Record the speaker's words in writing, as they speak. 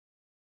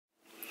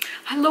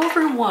Hello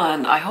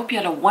everyone, I hope you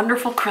had a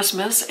wonderful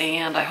Christmas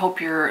and I hope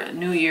your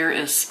new year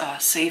is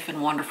safe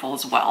and wonderful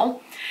as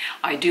well.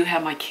 I do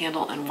have my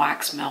candle and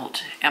wax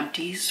melt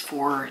empties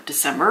for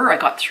December. I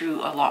got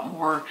through a lot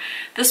more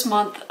this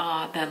month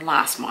than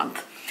last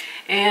month.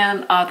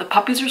 And the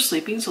puppies are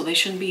sleeping, so they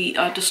shouldn't be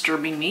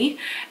disturbing me.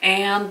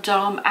 And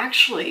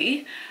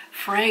actually,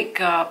 Frank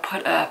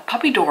put a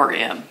puppy door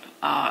in,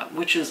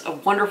 which is a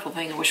wonderful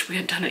thing. I wish we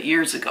had done it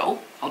years ago.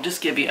 I'll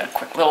just give you a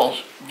quick little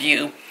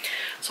view.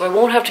 So I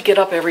won't have to get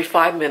up every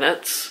 5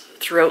 minutes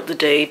throughout the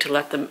day to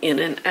let them in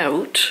and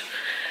out.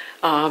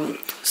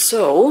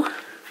 So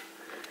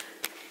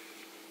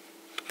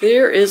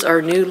there is our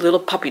new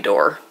little puppy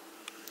door.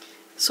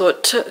 So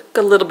it took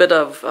a little bit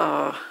of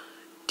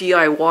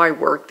DIY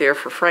work there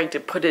for Frank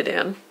to put it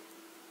in.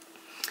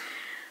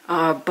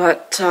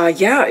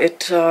 Yeah,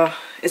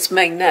 it's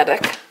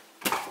magnetic.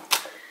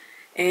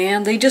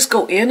 And they just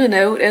go in and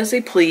out as they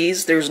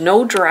please. There's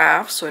no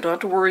draft, so I don't have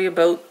to worry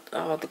about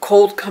the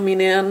cold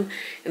coming in.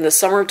 In the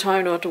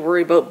summertime, I don't have to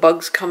worry about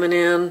bugs coming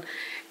in.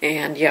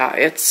 And yeah,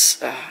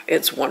 it's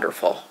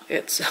wonderful.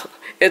 It's a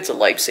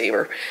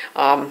lifesaver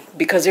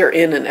because they're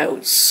in and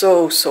out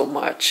so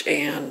much,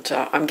 and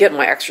I'm getting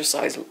my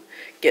exercise,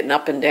 getting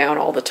up and down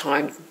all the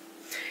time.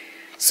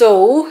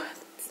 So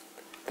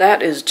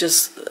that is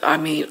just, I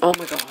mean, oh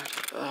my God.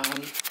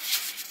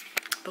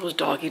 Those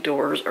doggy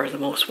doors are the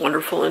most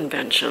wonderful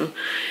invention,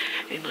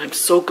 and I'm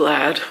so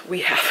glad we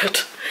have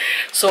it.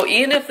 So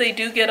even if they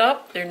do get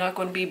up, they're not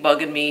going to be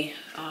bugging me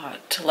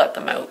to let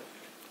them out.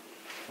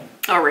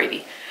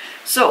 Alrighty,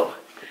 so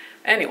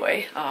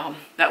anyway,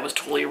 that was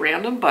totally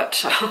random,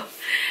 but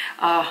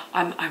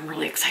I'm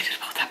really excited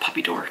about that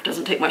puppy door. It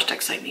doesn't take much to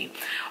excite me.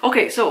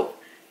 Okay, so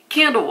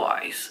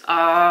candle-wise,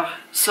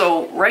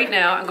 so right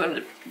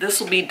now this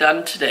will be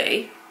done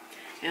today,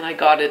 and I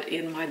got it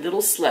in my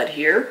little sled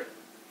here.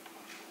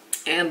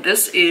 And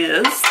this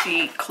is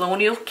the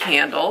Colonial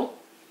candle.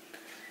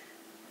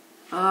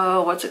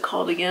 What's it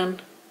called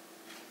again?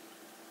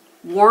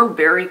 Warm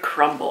Berry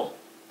Crumble.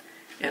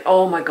 And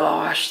oh my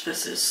gosh,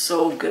 this is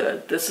so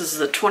good. This is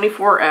the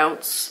 24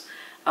 ounce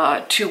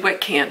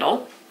 2-wick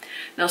candle.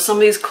 Now some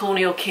of these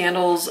Colonial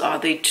candles,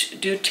 they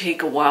do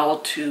take a while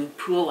to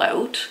pool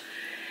out.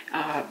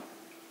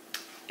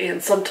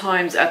 And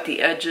sometimes at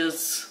the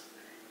edges,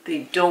 they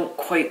don't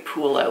quite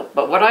pool out.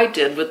 But what I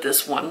did with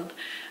this one,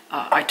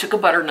 I took a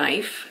butter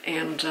knife,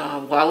 and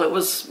while it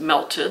was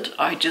melted,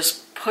 I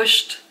just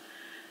pushed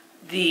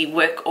the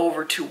wick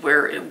over to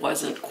where it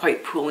wasn't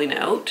quite pooling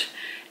out,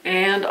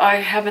 and I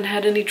haven't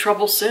had any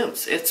trouble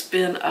since. It's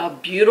been a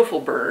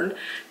beautiful burn.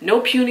 No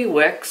puny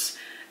wicks.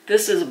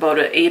 This is about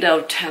an 8 out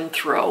of 10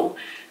 throw.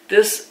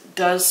 This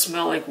does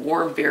smell like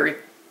warm berry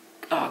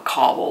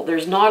cobble.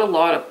 There's not a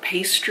lot of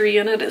pastry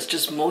in it. It's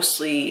just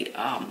mostly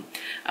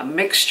a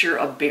mixture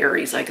of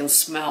berries. I can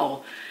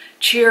smell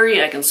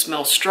cherry, I can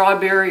smell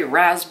strawberry,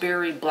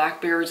 raspberry,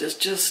 blackberries. It's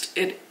just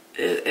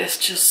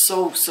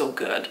so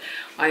good.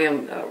 I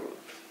am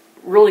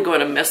really going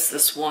to miss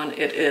this one.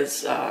 It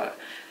is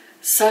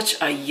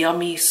such a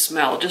yummy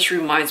smell. It just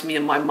reminds me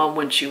of my mom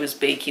when she was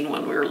baking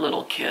when we were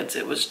little kids.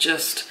 It was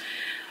just,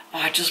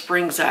 it just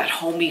brings that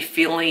homey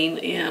feeling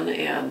in,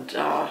 and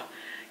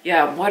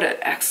yeah, what an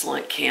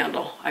excellent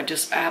candle. I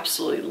just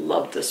absolutely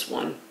love this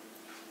one.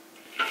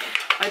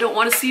 I don't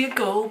want to see it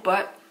go,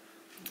 but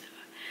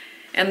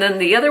and then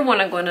the other one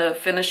I'm going to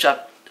finish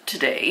up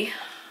today,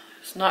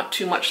 it's not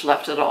too much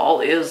left at all,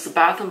 is the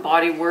Bath &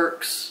 Body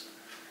Works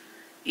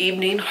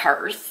Evening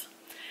Hearth.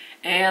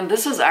 And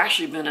this has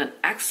actually been an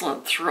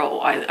excellent throw.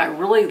 I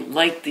really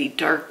like the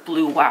dark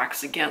blue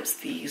wax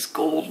against these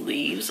gold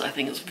leaves. I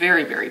think it's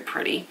very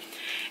pretty.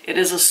 It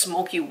is a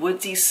smoky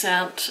woodsy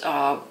scent,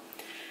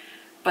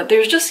 but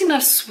there's just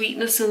enough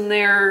sweetness in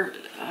there,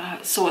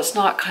 so it's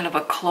not kind of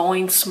a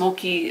cloying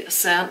smoky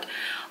scent.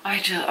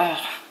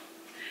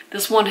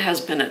 This one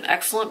has been an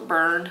excellent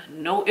burn,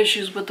 no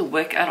issues with the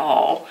wick at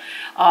all.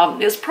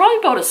 It's probably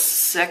about a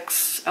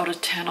 6 out of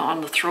 10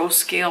 on the throw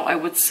scale, I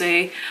would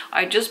say.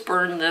 I just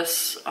burned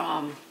this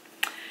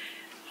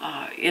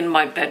in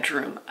my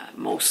bedroom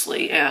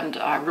mostly, and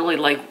I really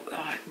like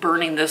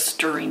burning this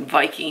during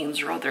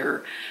Vikings or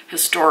other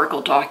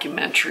historical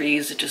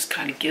documentaries. It just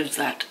kind of gives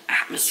that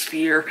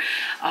atmosphere.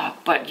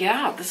 But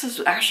yeah, this has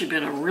actually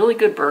been a really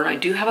good burn. I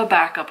do have a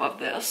backup of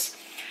this.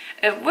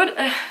 It would...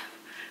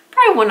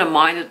 probably wouldn't have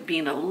minded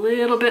being a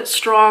little bit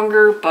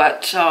stronger,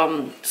 but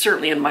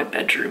certainly in my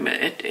bedroom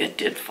it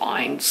did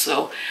fine.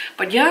 So,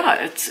 but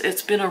yeah,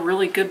 it's been a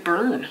really good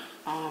burn.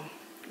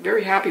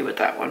 Very happy with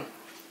that one.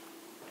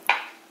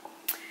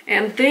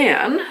 And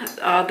then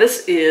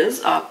this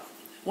is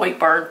White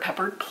Barn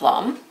Peppered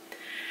Plum,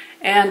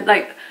 and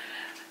like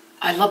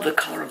I love the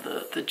color of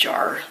the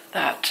jar,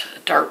 that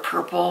dark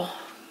purple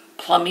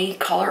plummy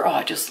color. Oh,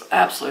 I just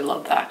absolutely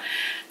love that.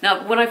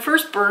 Now, when I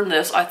first burned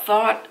this, I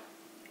thought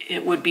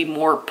it would be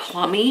more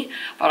plummy,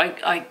 but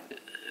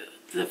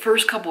the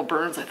first couple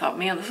burns I thought,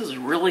 man, this is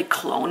really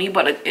cloney,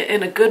 but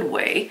in a good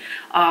way.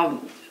 I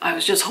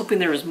was just hoping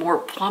there was more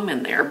plum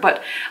in there,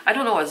 but I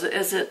don't know, as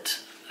it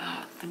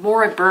the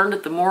more I burned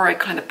it, the more I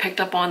kind of picked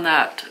up on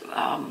that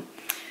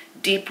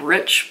deep,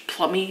 rich,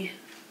 plummy,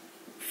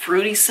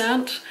 fruity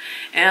scent.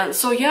 And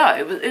so yeah,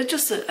 it's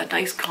just a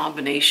nice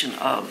combination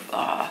of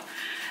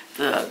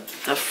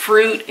the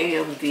fruit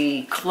and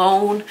the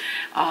cologne.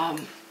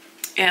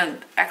 And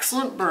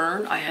excellent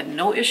burn. I had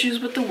no issues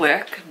with the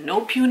wick,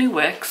 no puny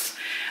wicks.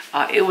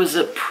 It was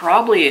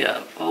probably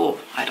a,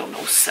 I don't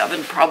know,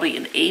 7, probably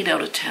an 8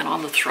 out of 10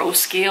 on the throw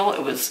scale.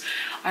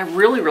 I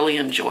really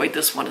enjoyed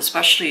this one,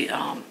 especially,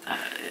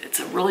 it's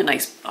a really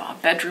nice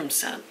bedroom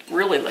scent.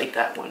 Really like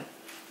that one.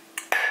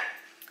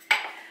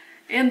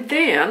 And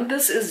then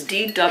this is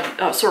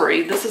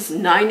this is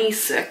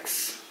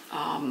 96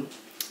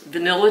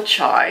 Vanilla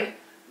Chai.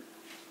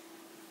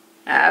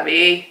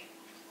 Abby,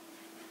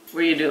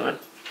 what are you doing?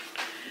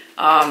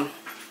 Now,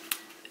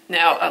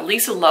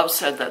 Lisa Love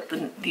said that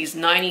these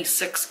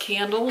 96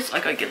 candles, I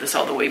gotta get this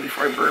out of the way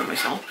before I burn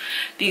myself.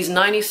 These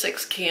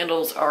 96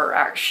 candles are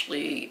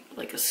actually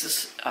like a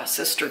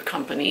sister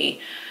company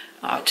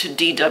to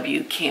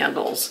DW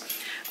Candles.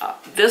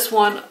 This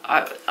one,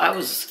 I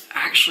was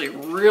actually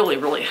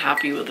really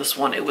happy with this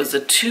one. It was a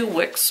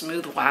 2-wick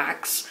smooth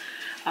wax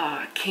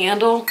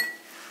candle,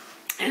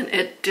 and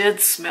it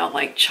did smell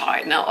like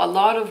chai. Now, a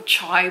lot of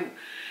chai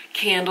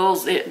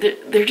candles,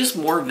 they're just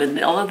more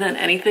vanilla than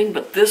anything,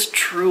 but this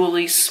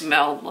truly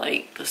smelled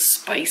like the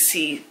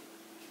spices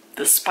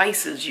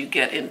you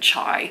get in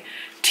chai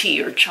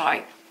tea or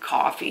chai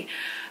coffee.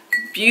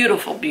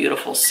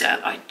 Beautiful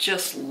scent. I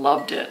just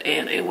loved it,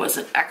 and it was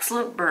an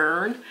excellent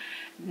burn.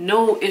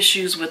 No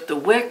issues with the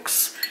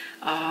wicks.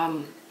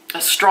 A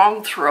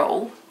strong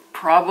throw.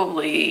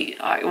 Probably,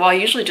 well, I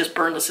usually just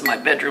burn this in my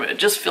bedroom. It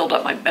just filled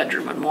up my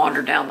bedroom and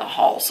wandered down the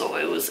hall, so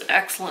it was an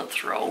excellent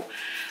throw.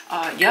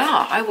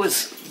 Yeah, I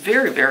was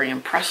very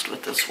impressed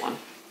with this one.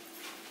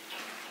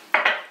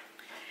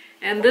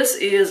 And this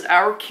is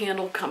our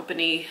candle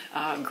company,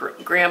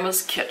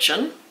 Grandma's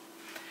Kitchen.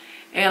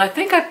 And I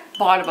think I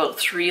bought about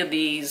 3 of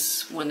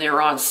these when they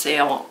were on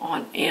sale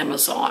on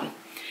Amazon.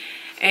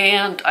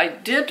 And I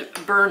did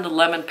burn the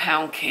lemon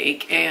pound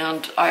cake,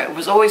 and I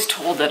was always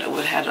told that it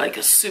would have like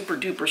a super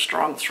duper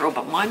strong throw,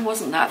 but mine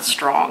wasn't that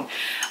strong.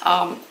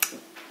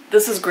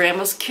 This is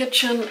Grandma's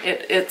Kitchen.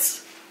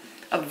 It's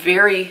a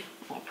very,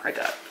 I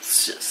got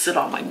sit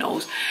on my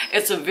nose.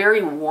 It's a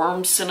very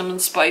warm cinnamon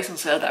spice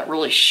instead of that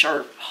really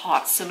sharp,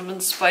 hot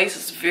cinnamon spice.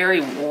 It's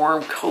very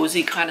warm,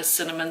 cozy kind of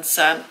cinnamon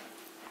scent.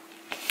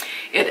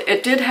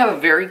 It did have a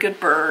very good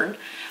burn.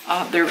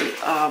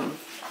 Now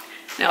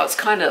it's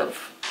kind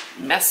of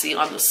messy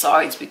on the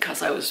sides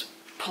because I was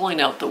pulling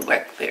out the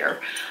wick there.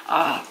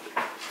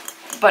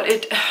 But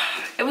it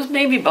was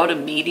maybe about a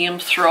medium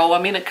throw. I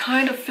mean, it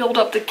kind of filled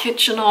up the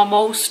kitchen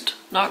almost,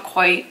 not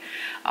quite.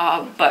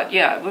 But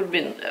yeah, it would have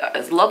been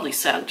a lovely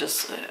scent,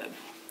 just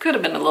could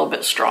have been a little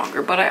bit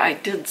stronger, but I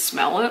did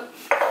smell it.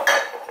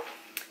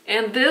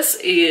 And this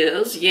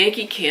is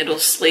Yankee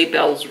Candles Sleigh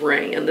Bells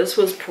Ring, and this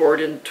was poured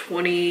in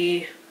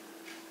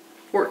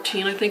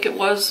 2014, I think it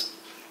was.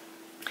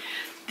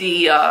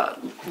 The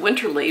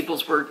winter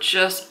labels were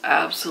just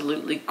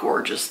absolutely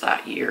gorgeous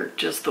that year.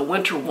 Just the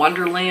Winter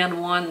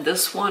Wonderland one,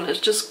 this one is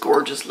just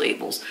gorgeous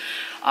labels.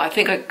 I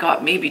think I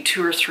got maybe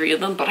 2 or 3 of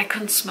them, but I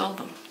couldn't smell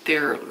them.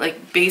 They're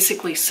like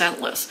basically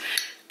scentless.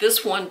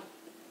 This one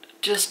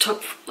just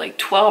took like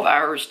 12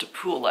 hours to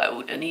pool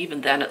out, and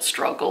even then it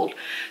struggled.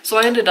 So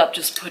I ended up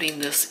just putting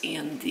this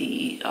in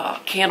the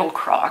candle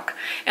crock,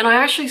 and I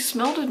actually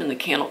smelled it in the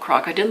candle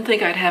crock. I didn't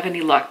think I'd have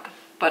any luck,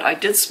 but I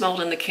did smell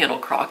it in the candle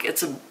crock.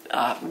 It's a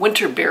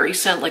winter berry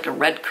scent, like a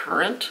red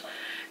currant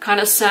kind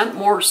of scent,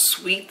 more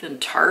sweet than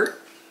tart.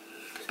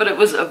 But it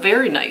was a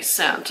very nice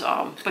scent,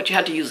 but you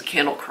had to use a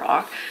candle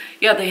crock.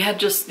 Yeah, they had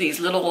just these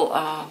little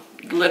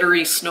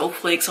glittery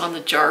snowflakes on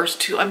the jars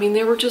too. I mean,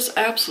 they were just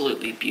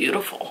absolutely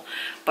beautiful.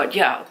 But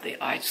yeah,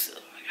 I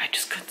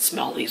just couldn't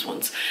smell these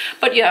ones.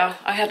 But yeah,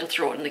 I had to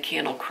throw it in the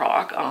candle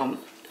crock. I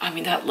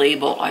mean, that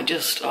label, I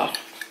just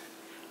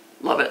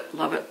love it.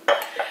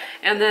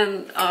 And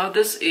then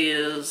this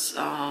is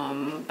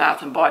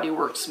Bath & Body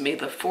Works May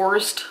the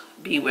Forest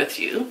Be With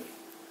You.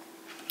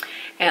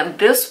 And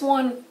this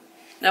one,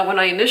 now when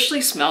I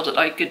initially smelled it,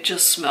 I could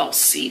just smell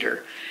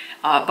cedar.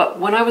 But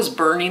when I was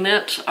burning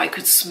it, I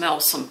could smell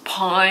some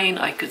pine.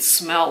 I could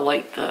smell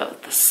like the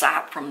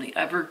sap from the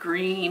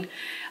evergreen.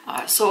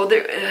 So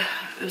it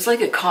was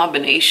like a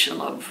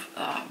combination of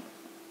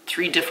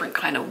 3 different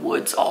kind of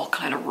woods all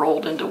kind of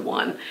rolled into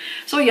one.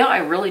 So yeah, I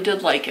really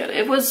did like it.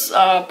 It was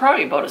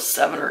probably about a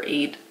 7 or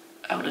 8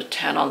 out of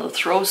 10 on the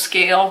throw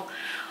scale.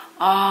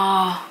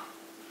 I'm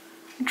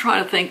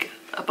trying to think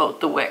about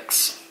the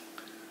wicks.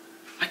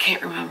 I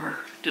can't remember.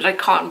 Did I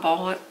cotton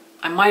ball it?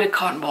 I might have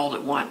cotton balled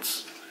it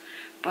once,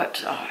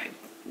 but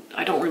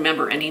I don't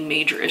remember any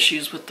major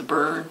issues with the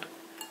burn.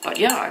 But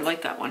yeah, I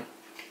like that one.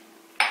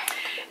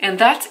 And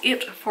that's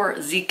it for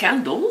the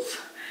candles.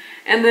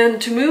 And then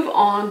to move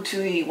on to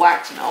the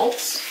wax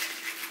melts,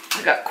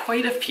 I got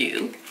quite a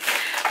few.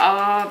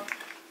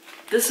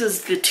 This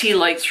is the tea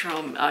lights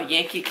from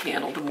Yankee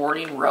Candle, the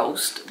Morning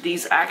Roast.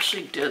 These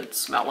actually did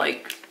smell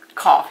like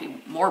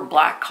coffee, more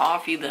black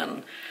coffee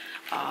than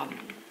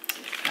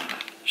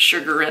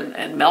sugar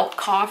and milk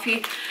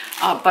coffee.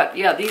 But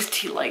yeah, these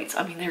tea lights,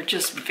 I mean, they're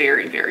just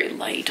very, very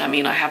light. I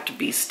mean, I have to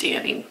be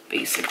standing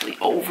basically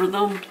over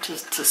them to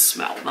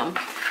smell them.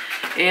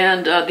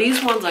 And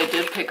these ones I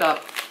did pick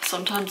up.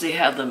 Sometimes they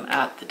had them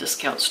at the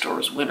discount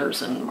stores,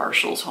 Winners and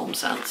Marshall's Home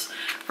Scents,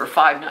 for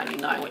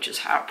 $5.99, which is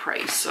half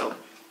price. So,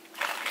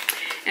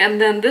 and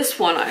then this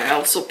one I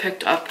also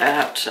picked up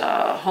at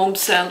Home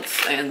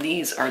Scents, and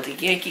these are the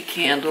Yankee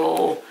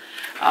Candle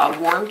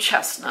Warm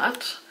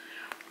Chestnut.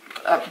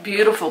 A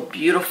beautiful,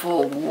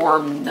 beautiful,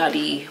 warm,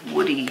 nutty,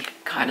 woody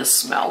kind of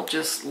smell.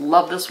 Just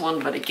love this one.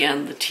 But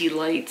again, the tea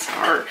lights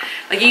are,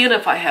 like, even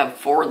if I have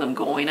 4 of them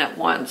going at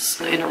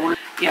once in a room,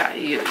 yeah,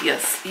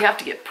 yes, you have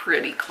to get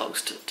pretty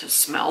close to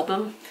smell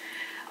them.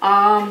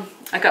 I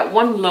got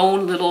one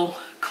lone little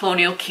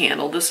Colonial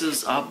candle. This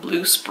is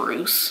Blue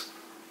Spruce.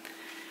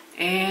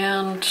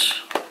 And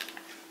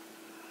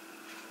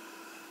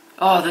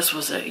oh, this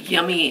was a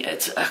yummy,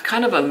 it's a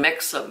kind of a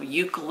mix of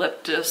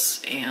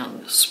eucalyptus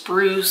and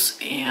spruce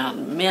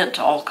and mint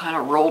all kind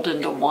of rolled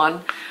into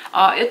one.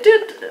 It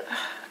did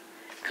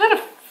kind of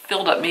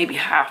filled up maybe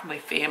half my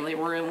family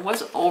room. It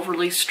wasn't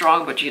overly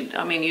strong, but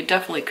I mean, you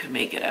definitely could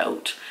make it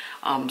out.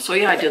 So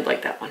yeah, I did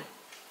like that one.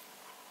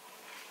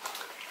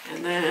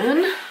 And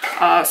then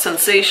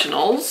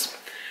Scentsationals.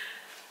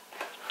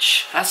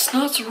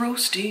 Chestnuts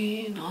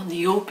roasting on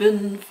the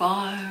open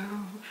fire.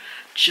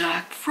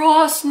 Jack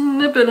Frost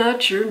nipping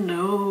at your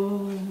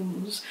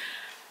nose.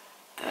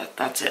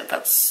 That's it.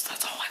 That's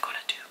all I gotta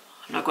do.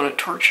 I'm not gonna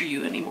torture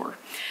you anymore.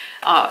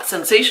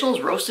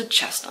 Scentsationals roasted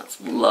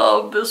chestnuts.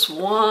 Love this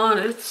one.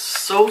 It's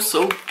so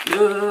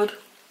good.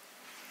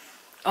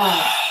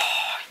 Oh,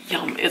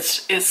 yum.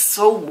 It's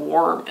so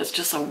warm. It's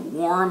just a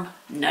warm,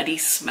 nutty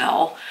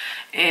smell.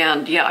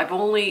 And yeah,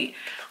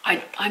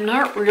 I'm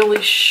not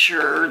really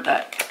sure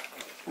that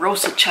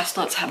roasted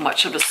chestnuts have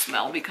much of a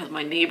smell, because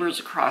my neighbors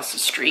across the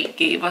street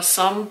gave us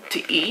some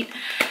to eat,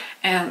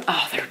 and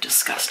oh, they're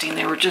disgusting.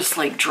 They were just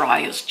like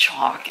dry as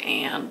chalk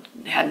and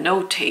had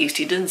no taste.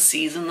 He didn't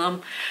season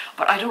them,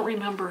 but I don't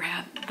remember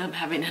them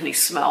having any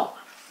smell.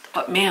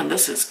 But man,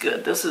 this is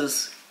good. This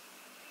is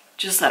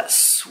just that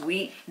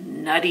sweet,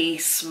 nutty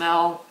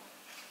smell.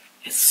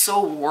 It's so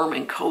warm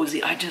and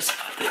cozy. I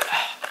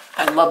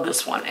love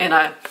this one.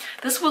 And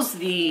this was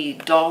the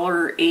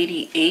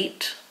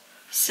 $1.88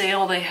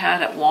 sale they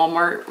had at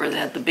Walmart, where they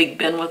had the big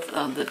bin with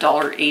the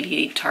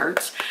 $1.88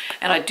 tarts.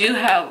 And I do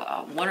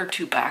have 1 or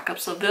 2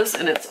 backups of this,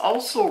 and it's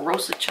also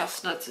roasted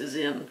chestnuts is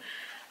in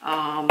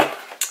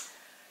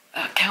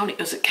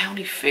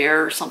County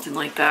Fair or something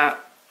like that.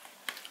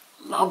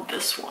 Love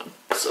this one,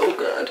 so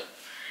good.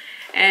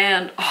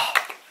 And oh,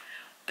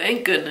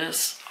 thank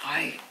goodness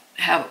I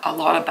have a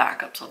lot of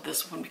backups of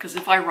this one, because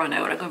if I run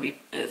out,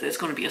 it's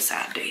gonna be a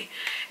sad day.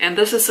 And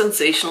this is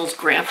Scentsationals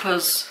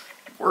Grandpa's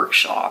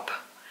Workshop.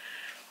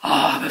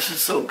 Oh, this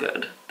is so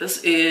good.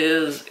 This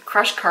is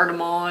crushed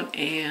cardamom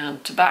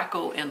and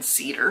tobacco and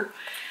cedar.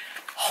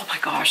 Oh my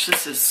gosh,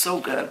 this is so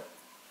good.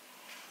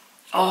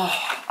 Oh,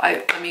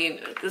 I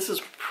mean, this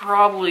is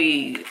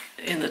probably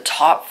in the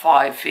top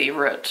 5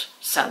 favorite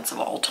scents of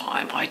all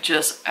time. I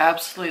just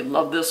absolutely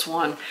love this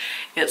one.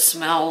 It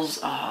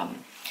smells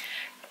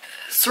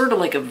sort of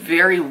like a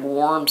very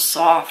warm,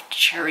 soft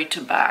cherry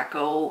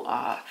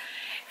tobacco.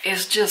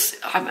 It's just,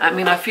 I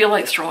mean, I feel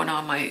like throwing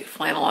on my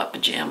flannelette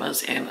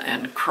pajamas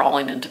and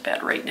crawling into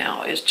bed right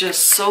now. It's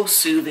just so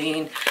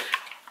soothing.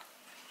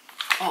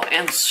 Oh,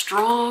 and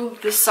strong.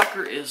 This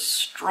sucker is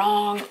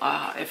strong.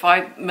 If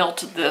I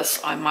melted this,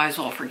 I might as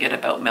well forget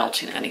about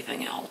melting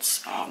anything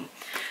else.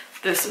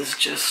 This is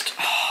just,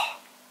 oh,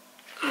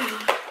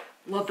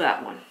 love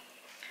that one.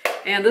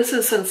 And this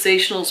is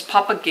Scentsationals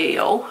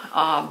Papagayo.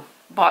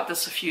 Bought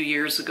this a few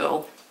years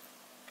ago.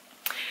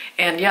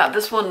 And yeah,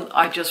 this one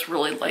I just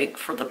really like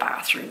for the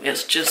bathroom.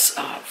 It's just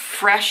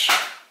fresh,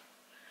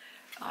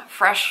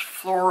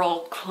 floral,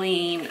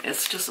 clean.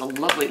 It's just a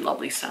lovely,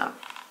 lovely scent.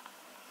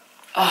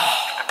 Oh,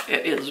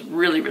 it is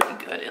really, really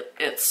good.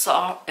 It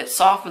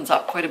softens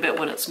up quite a bit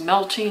when it's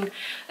melting.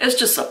 It's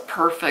just a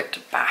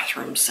perfect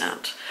bathroom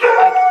scent.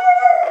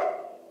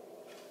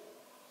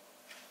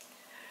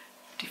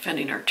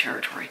 Defending our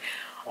territory.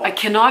 I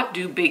cannot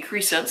do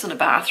bakery scents in a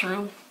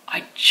bathroom.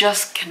 I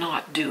just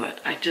cannot do it.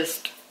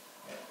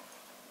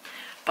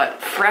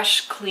 But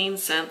fresh, clean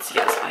scents,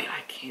 yes, I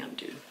can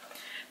do.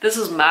 This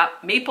is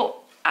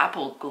Maple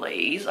Apple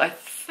Glaze. I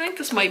think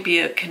this might be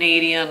a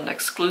Canadian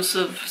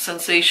exclusive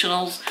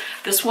Scentsationals.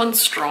 This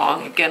one's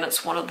strong. Again,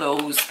 it's one of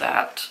those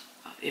that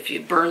if you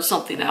burn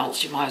something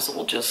else, you might as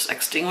well just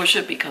extinguish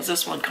it, because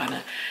this one kind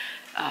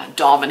of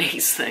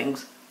dominates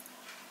things.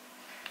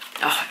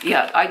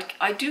 Yeah,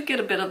 I do get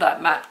a bit of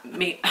that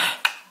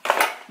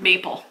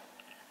maple,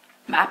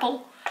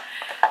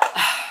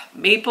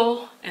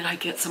 and I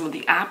get some of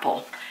the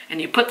apple, and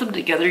you put them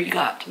together, you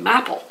got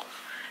maple.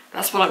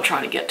 That's what I'm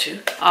trying to get to.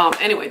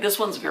 Anyway, this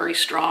one's very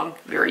strong,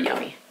 very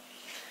yummy.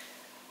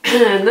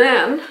 And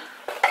then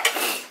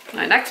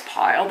my next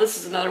pile, this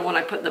is another one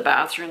I put in the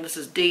bathroom. This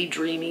is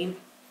Daydreaming.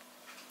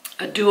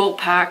 a dual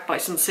pack by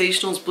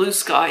Scentsationals, Blue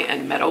Sky,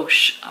 and Meadow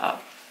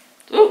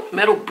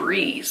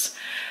Breeze.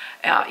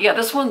 Yeah,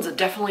 this one's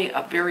definitely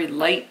a very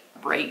light,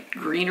 bright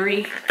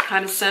greenery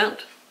kind of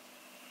scent.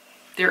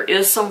 There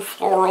is some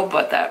floral,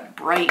 but that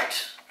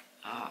bright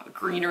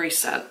greenery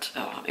scent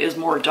is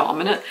more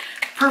dominant.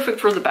 Perfect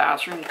for the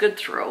bathroom, good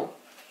throw.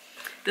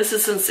 This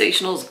is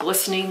Scentsationals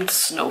Glistening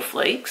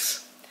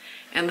Snowflakes.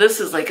 And this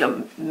is like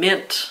a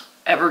mint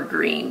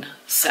evergreen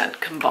scent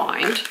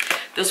combined.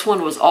 This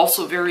one was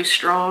also very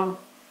strong.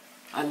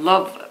 I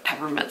love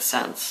peppermint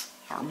scents,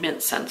 or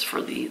mint scents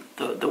for the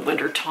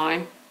winter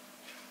time.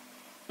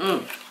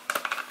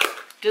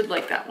 Did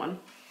like that one.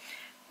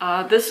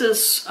 This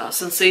is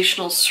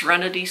Scentsational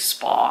Serenity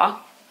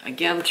Spa.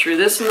 Again, threw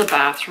this in the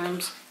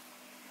bathrooms.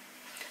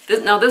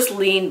 Now this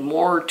leaned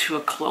more to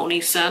a clone-y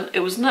scent.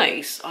 It was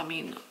nice. I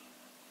mean,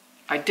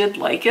 I did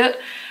like it,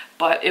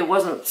 but it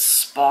wasn't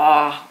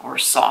spa or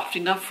soft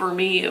enough for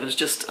me. It was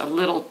just a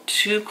little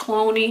too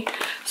clone-y,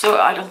 so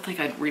I don't think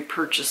I'd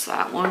repurchase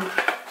that one.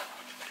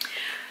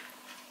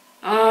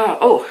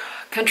 Oh,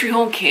 Country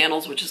Home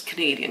Candles, which is a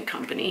Canadian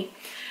company.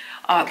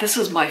 This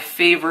is my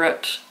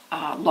favorite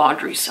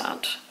laundry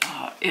scent.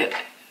 It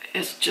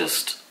is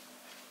just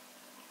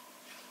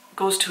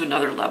goes to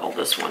another level,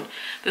 this one.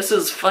 This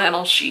is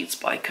Flannel Sheets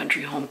by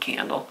Country Home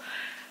Candle.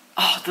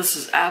 Oh, this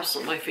is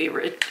absolutely my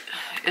favorite.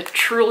 It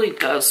truly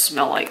does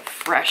smell like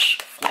fresh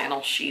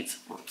flannel sheets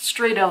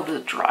straight out of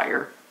the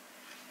dryer.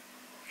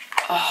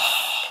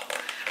 Oh,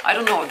 I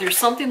don't know. There's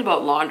something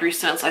about laundry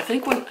scents. I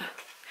think when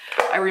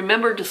I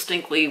remember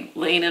distinctly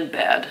laying in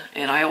bed,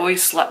 and I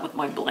always slept with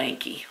my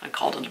blankie. I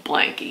called it a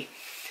blankie.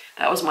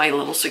 That was my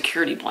little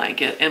security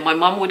blanket. And my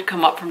mom would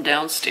come up from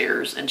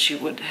downstairs, and she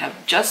would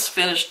have just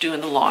finished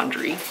doing the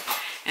laundry,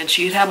 and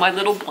she'd have my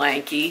little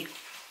blankie,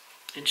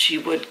 and she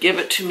would give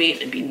it to me.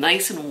 It'd be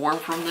nice and warm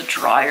from the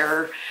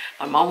dryer.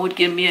 My mom would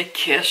give me a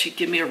kiss. She'd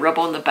give me a rub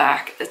on the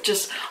back. It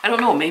just, I don't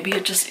know, maybe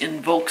it just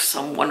invokes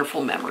some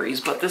wonderful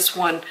memories. But this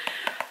one,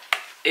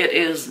 it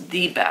is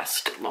the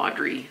best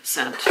laundry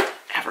scent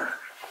ever.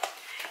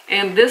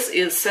 And this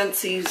is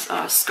Scentsy's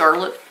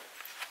Scarlet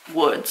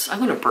Woods. I'm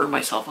going to burn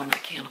myself on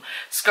that candle.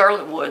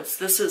 Scarlet Woods.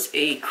 This is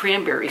a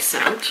cranberry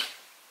scent.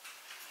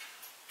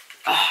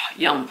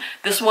 Yum.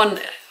 This one,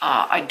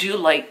 I do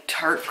like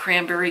tart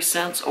cranberry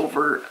scents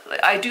over,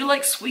 I do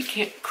like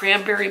sweet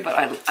cranberry, but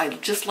I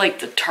just like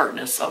the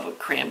tartness of a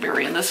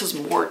cranberry, and this is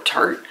more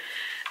tart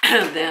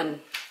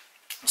than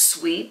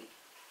sweet.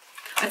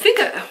 I think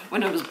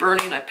when it was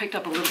burning, I picked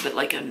up a little bit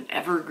like an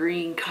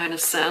evergreen kind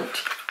of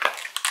scent.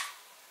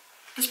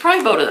 It's probably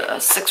about a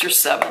 6 or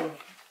 7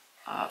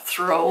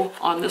 throw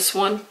on this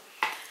one.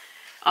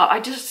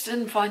 I just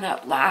didn't find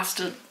that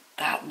lasted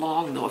that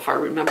long though, if I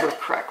remember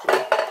correctly.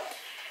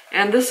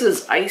 And this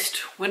is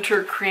Iced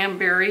Winter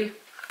Cranberry.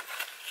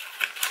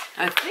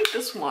 I think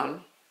this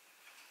one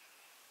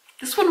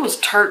was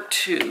tart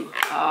too.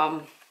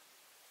 A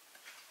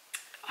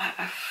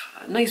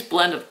nice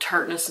blend of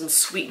tartness and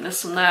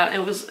sweetness in that.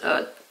 It was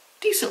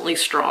decently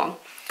strong.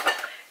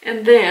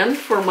 And then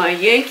for my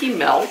Yankee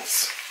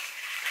melts,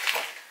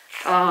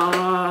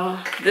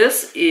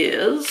 this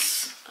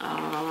is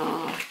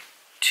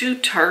 2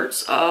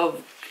 tarts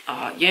of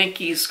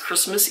Yankee's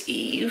Christmas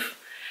Eve.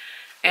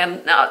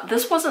 And now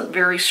this wasn't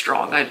very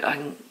strong.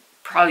 I'd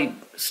probably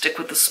stick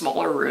with the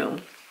smaller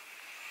room.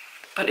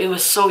 But it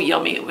was so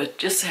yummy. It would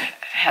just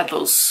had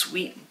those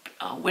sweet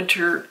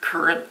winter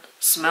currant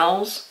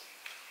smells.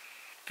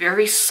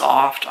 Very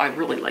soft. I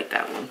really like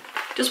that one.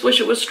 Just wish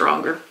it was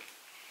stronger.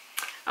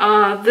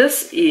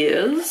 This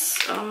is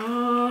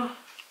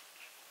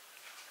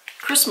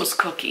Christmas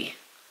Cookie.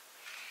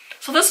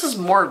 So this is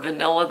more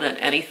vanilla than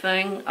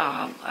anything.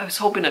 I was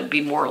hoping it'd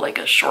be more like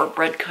a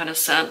shortbread kind of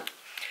scent.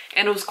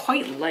 And it was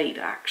quite light,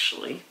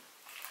 actually.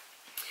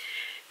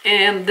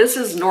 And this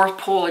is North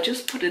Pole. I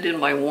just put it in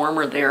my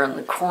warmer there in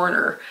the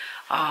corner.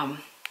 Yeah,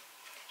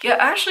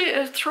 actually,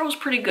 it throws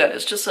pretty good.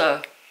 It's just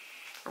a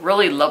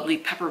really lovely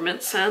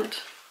peppermint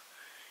scent.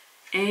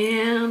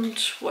 And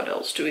what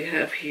else do we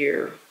have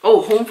here?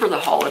 Oh, Home for the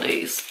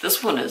Holidays.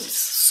 This one is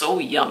so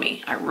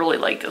yummy. I really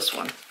like this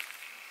one.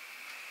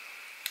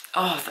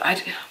 Oh,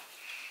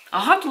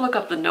 I'll have to look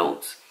up the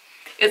notes.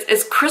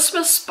 It's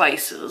Christmas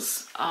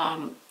spices.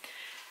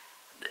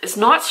 It's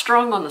not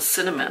strong on the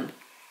cinnamon.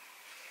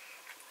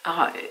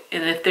 And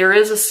if there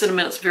is a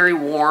cinnamon, it's very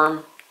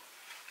warm,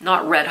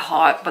 not red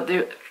hot, but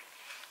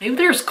maybe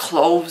there's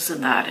cloves in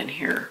that in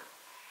here.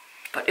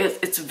 But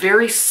it's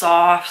very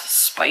soft,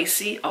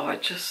 spicy.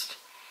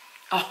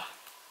 Oh,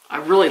 I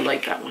really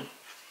like that one.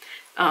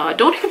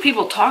 Don't hear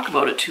people talk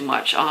about it too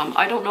much.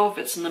 I don't know if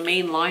it's in the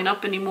main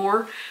lineup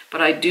anymore,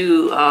 but I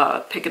do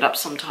pick it up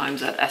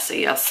sometimes at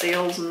SAS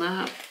sales and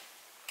that.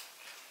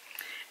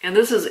 And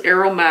this is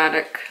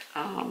Aromatic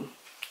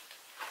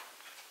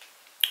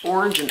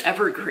Orange and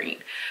Evergreen.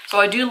 So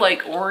I do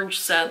like orange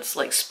scents,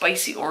 like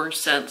spicy orange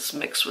scents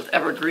mixed with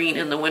evergreen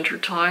in the winter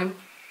time.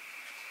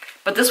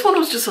 But this one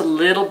was just a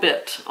little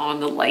bit on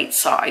the light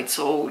side.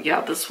 So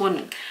yeah, this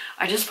one,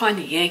 I just find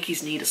the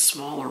Yankees need a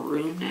smaller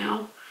room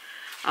now.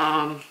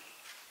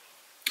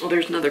 Oh,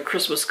 there's another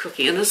Christmas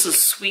cookie, and this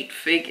is sweet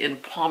fig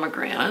and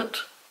pomegranate.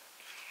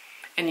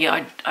 And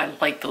yeah, I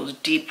like those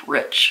deep,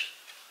 rich,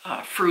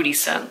 fruity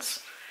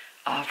scents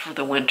for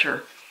the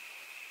winter.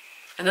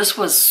 And this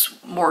was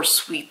more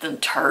sweet than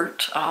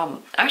tart.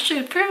 Actually,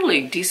 a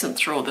fairly decent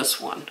throw, this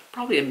one.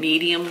 Probably a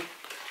medium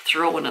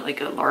throw in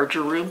like a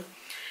larger room.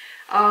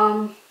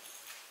 Oh,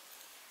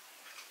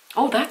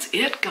 that's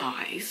it,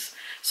 guys.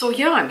 So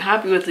yeah, I'm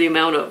happy with the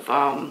amount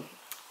of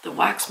the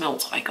wax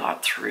melts I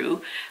got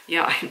through.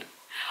 Yeah,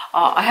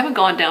 I haven't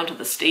gone down to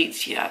the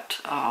States yet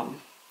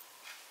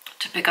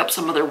to pick up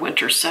some of their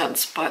winter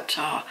scents, but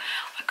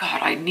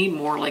God, I need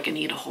more, like I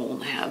need a hole in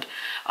the head.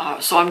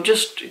 So I'm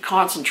just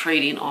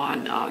concentrating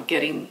on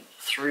getting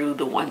through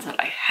the ones that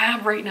I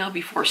have right now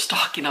before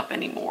stocking up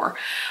anymore.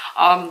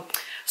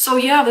 So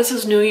yeah, this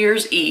is New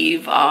Year's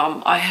Eve.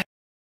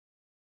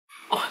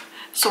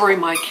 Sorry,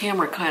 my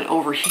camera kind of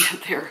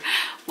overheated there.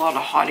 A lot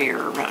of hot air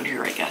around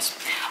here, I guess.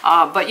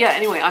 But yeah,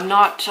 anyway,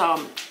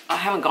 I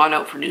haven't gone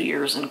out for New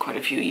Year's in quite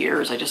a few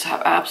years. I just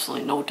have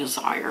absolutely no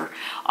desire.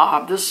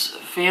 This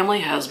family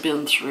has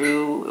been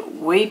through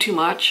way too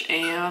much,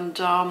 and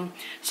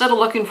instead of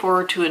looking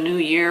forward to a new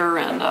year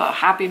and a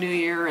happy new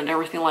year and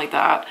everything like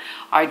that,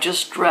 I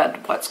just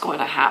dread what's going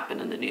to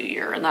happen in the new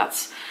year. And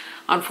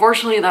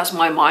unfortunately, that's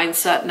my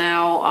mindset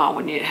now.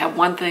 When you have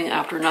one thing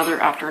after another,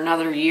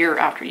 year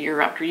after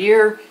year after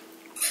year,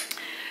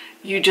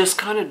 you just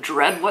kind of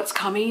dread what's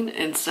coming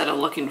instead of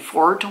looking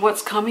forward to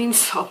what's coming.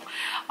 So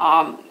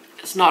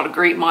it's not a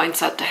great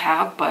mindset to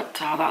have, but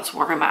that's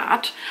where I'm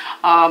at.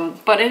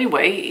 But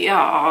anyway,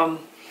 yeah,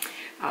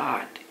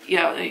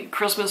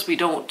 Christmas, we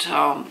don't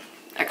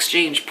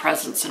exchange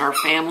presents in our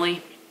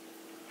family.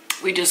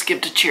 We just give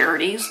to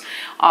charities.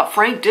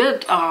 Frank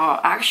did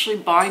actually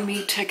buy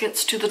me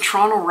tickets to the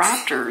Toronto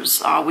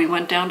Raptors. We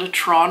went down to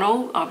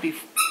Toronto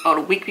about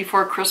a week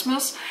before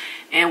Christmas,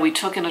 and we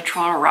took in a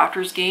Toronto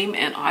Raptors game,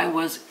 and I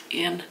was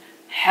in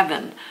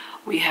heaven.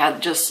 We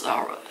had just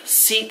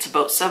seats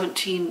about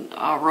 17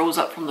 rows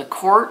up from the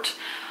court.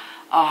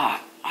 I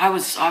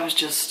was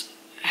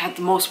had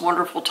the most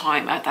wonderful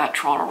time at that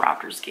Toronto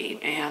Raptors game,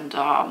 and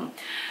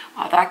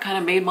that kind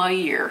of made my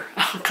year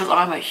because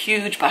I'm a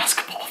huge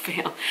basketball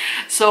fan.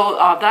 So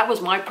that was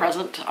my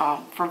present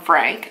from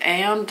Frank,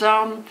 and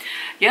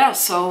yeah,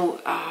 so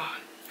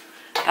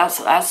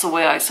that's the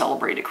way I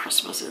celebrated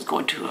Christmas, is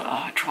going to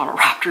a Toronto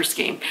Raptors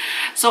game.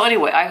 So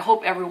anyway, I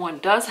hope everyone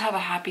does have a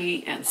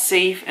happy and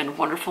safe and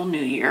wonderful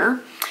New Year,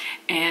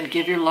 and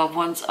give your loved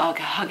ones a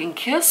hug and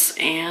kiss,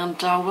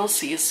 and we'll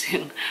see you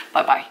soon.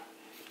 Bye-bye.